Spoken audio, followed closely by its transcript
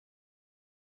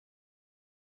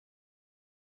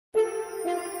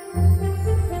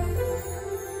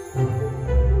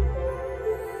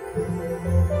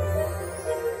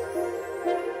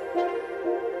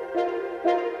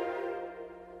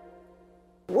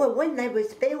Well, when they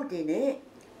was building it,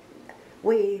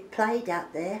 we played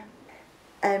up there,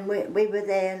 and we were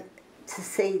there to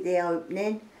see the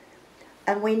opening,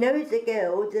 and we knew the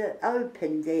girl that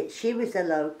opened it. She was a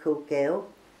local girl.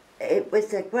 It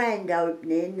was a grand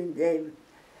opening, and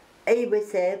he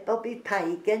was there, Bobby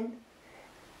Pagan.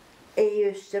 He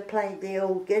used to play the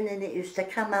organ, and it used to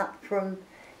come up from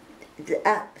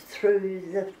up through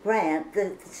the ground,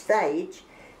 the stage,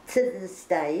 to the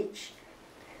stage.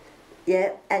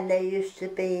 Yeah, and there used to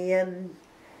be a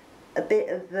bit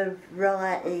of a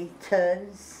variety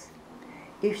turns.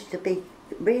 Used to be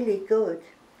really good.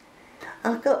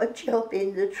 I got a job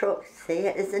in the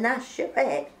Troxy as an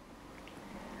usherette.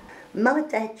 My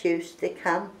dad used to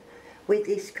come with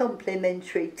his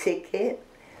complimentary ticket,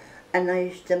 and I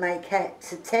used to make out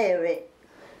to tear it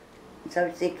so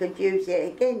he could use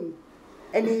it again.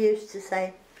 And he used to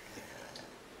say,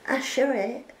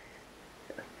 "Usherette,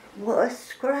 what a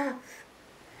scruff.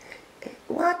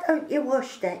 Why don't you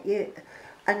wash that?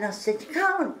 And I said, "You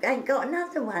can't, I ain't got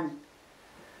another one.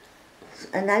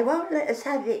 And they won't let us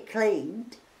have it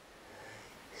cleaned."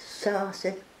 So I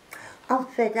said, "I'm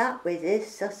fed up with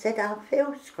this." I said, "I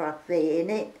feel scruffy in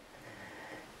it."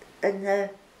 And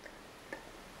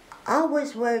I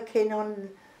was working on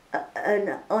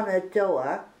a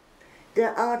door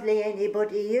that hardly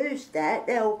anybody used that.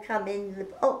 They all come in the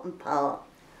bottom part.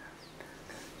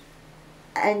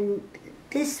 And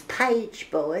this page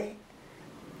boy,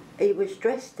 he was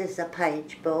dressed as a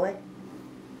page boy,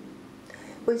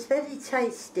 was very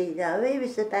tasty though. He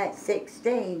was about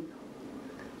 16.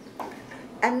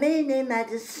 And me and him had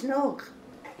a snog.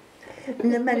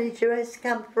 And the manager has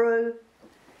come through.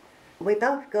 We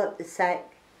both got the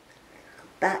sack,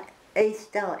 but he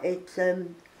started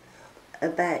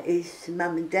about his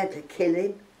mum and dad to kill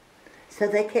him. So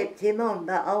they kept him on,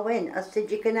 but I went. I said,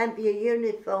 "You can have your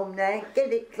uniform now,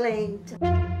 get it cleaned."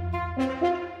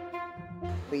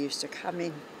 We used to come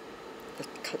in the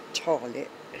toilet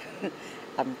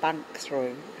and bunk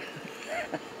through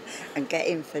and get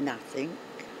in for nothing.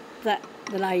 That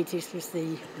the ladies was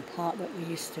the part that we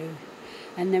used to,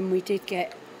 and then we did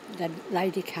get, the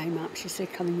lady came up, she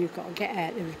said, "Come on, you've got to get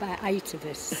out." There was about 8 of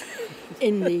us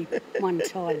in the one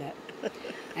toilet,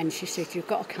 and she said, "You've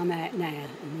got to come out now,"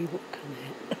 and we would come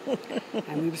out,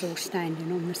 and we was all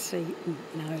standing on the seat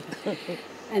and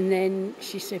and then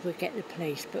she said, "We'll get the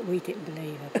police," but we didn't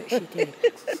believe her, but she did.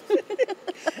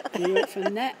 We went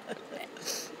from that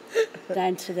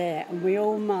down to there, and we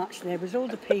all marched. There was all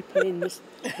the people in this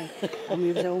thing, and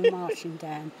we was all marching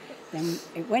down. Then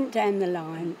it went down the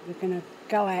line. We're going to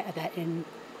go out of that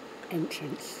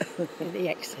entrance at the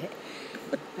exit,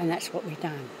 and that's what we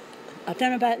done. I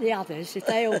don't know about the others, if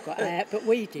they all got out, but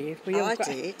we did. I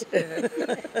did.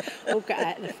 All got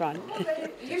out the front. Well,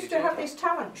 they used to have these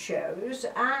talent shows,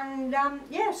 and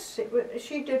yes,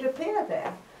 she did appear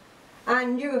there.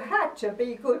 And you had to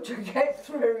be good to get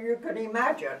through, you can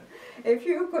imagine. If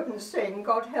you couldn't sing,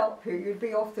 God help you, you'd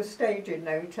be off the stage in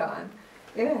no time.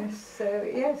 Yes, so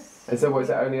yes. And so was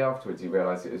it only afterwards you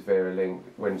realised it was Vera Lynn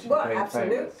when she became famous? Well,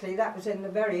 absolutely, that was in the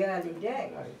very early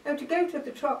days. Right. Now, to go to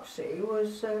the Troxy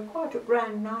was quite a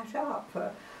grand night out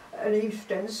for an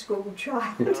East End school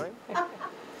child.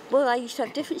 Well, they used to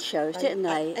have different shows, didn't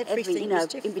they? Everything was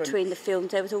different. In between the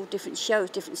films, there was all different shows,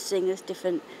 different singers,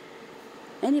 different...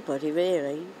 Anybody,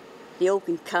 really. The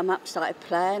organ come up, started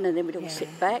playing, and then we'd all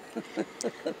sit back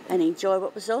and enjoy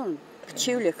what was on.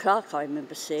 Julia Clark, I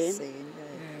remember seeing.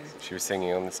 She was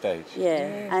singing on the stage?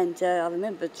 Yeah. And I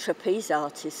remember trapeze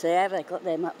artists there. How they got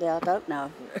them up there, I don't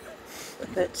know.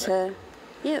 But,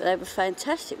 yeah, they were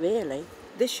fantastic, really.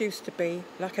 This used to be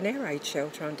like an air raid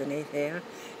shelter underneath here.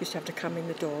 Used to have to come in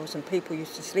the doors, and people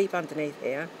used to sleep underneath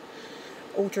here,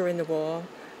 all during the war.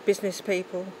 Business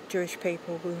people, Jewish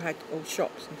people who had all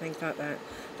shops and things like that,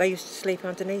 they used to sleep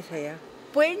underneath here.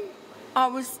 When I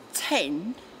was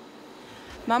 10,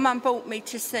 my mum brought me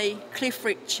to see Cliff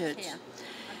Richard. Yeah.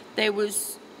 There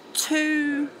was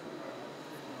 2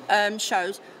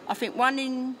 shows, I think one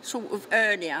in sort of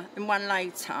earlier and one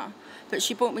later, but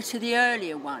she brought me to the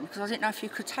earlier one because I didn't know if you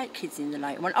could take kids in the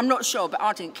later one. I'm not sure, but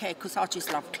I didn't care because I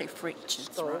just loved Cliff Richard.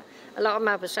 Right. A lot of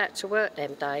mothers had to work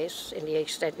them days in the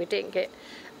East End. We didn't get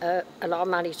a lot of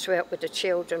money to help with the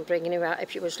children, bringing you out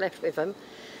if you was left with them,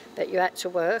 but you had to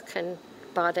work and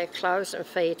buy their clothes and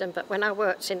feed them. But when I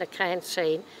worked in the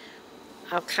canteen,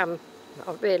 I'm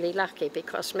really lucky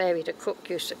because Mary the cook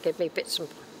used to give me bits and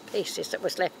pieces that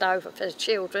was left over for the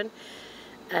children,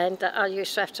 and I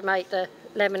used to have to make the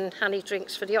lemon and honey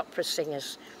drinks for the opera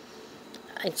singers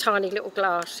in tiny little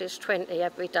glasses, 20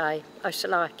 every day. I used to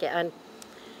like it, and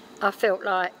I felt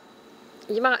like,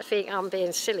 you might think I'm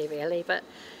being silly really, but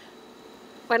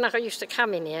when I used to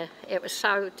come in here, it was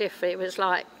so different. It was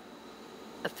like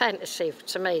a fantasy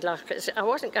to me. Like I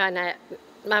wasn't going out.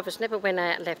 Mothers never went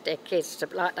out and left their kids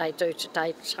like they do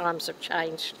today. Times have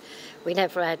changed. We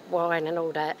never had wine and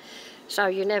all that, so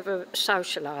you never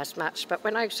socialised much. But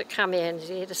when I used to come here and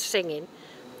hear the singing,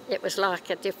 it was like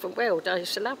a different world. I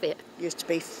used to love it. Used to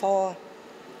be four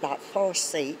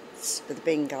seats for the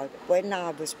bingo. When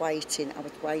I was waiting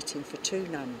for 2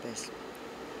 numbers.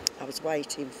 I was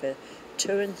waiting for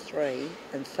 2 and 3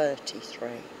 and 33.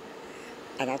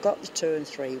 And I got the 2 and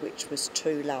 3, which was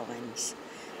 2 lines.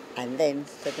 And then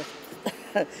for the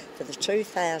for the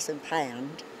 £2,000,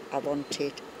 I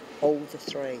wanted all the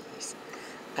 3s.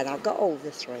 And I got all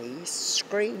the 3s,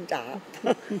 screamed up.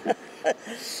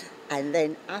 And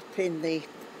then up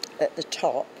at the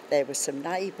top, there were some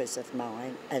neighbours of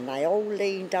mine, and they all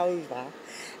leaned over,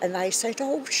 and they said,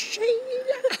 "Oh,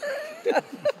 Sheila!"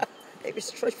 It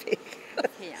was terrific.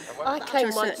 Yeah. I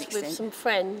came once with some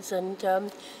friends, and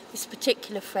this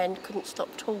particular friend couldn't stop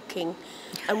talking,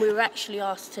 and we were actually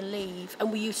asked to leave,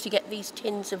 and we used to get these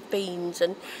tins of beans,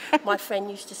 and my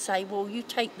friend used to say, "Well, you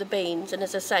take the beans," and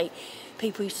as I say,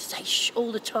 people used to say shh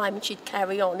all the time, and she'd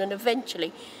carry on, and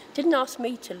eventually didn't ask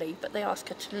me to leave, but they asked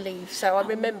her to leave. So I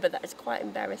remember that as quite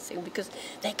embarrassing, because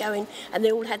they're going, and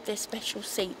they all had their special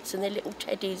seats and their little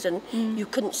teddies, and you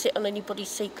couldn't sit on anybody's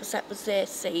seat because that was their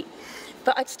seat.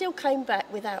 But I still came back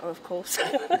without her, of course.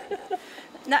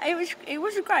 No, it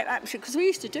was a great atmosphere, because we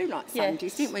used to do like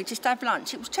Sundays, didn't we? Just have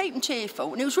lunch. It was cheap and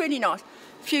cheerful, and it was really nice.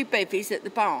 A few bevies at the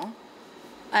bar,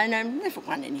 and never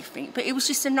won anything. But it was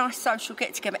just a nice social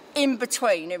get-together in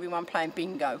between everyone playing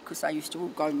bingo, because they used to all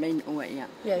go mental here.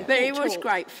 Yeah, but it was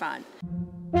great fun.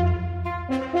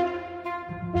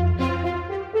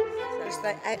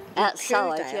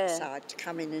 Outside to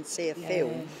come in and see a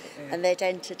film, and they'd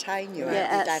entertain you.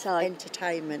 Yeah, they'd have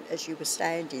entertainment as you were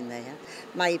standing there,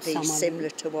 maybe similar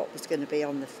to what was going to be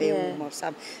on the film or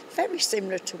something. Very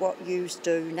similar to what you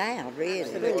do now, really.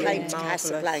 Absolutely. We came to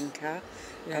Casablanca,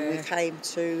 and we came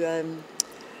to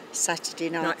Saturday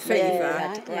Night Fever. Fever.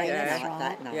 Had a great night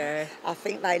that night. Yeah. I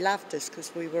think they loved us because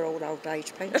we were all old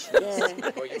age pensioners.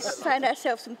 Found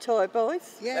ourselves some toy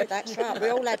boys. Yeah, that's right. We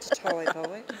all had a toy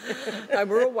boy. And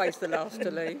we're always the last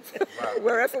to leave,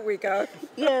 wherever we go.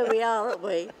 Yeah, we are, aren't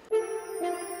we?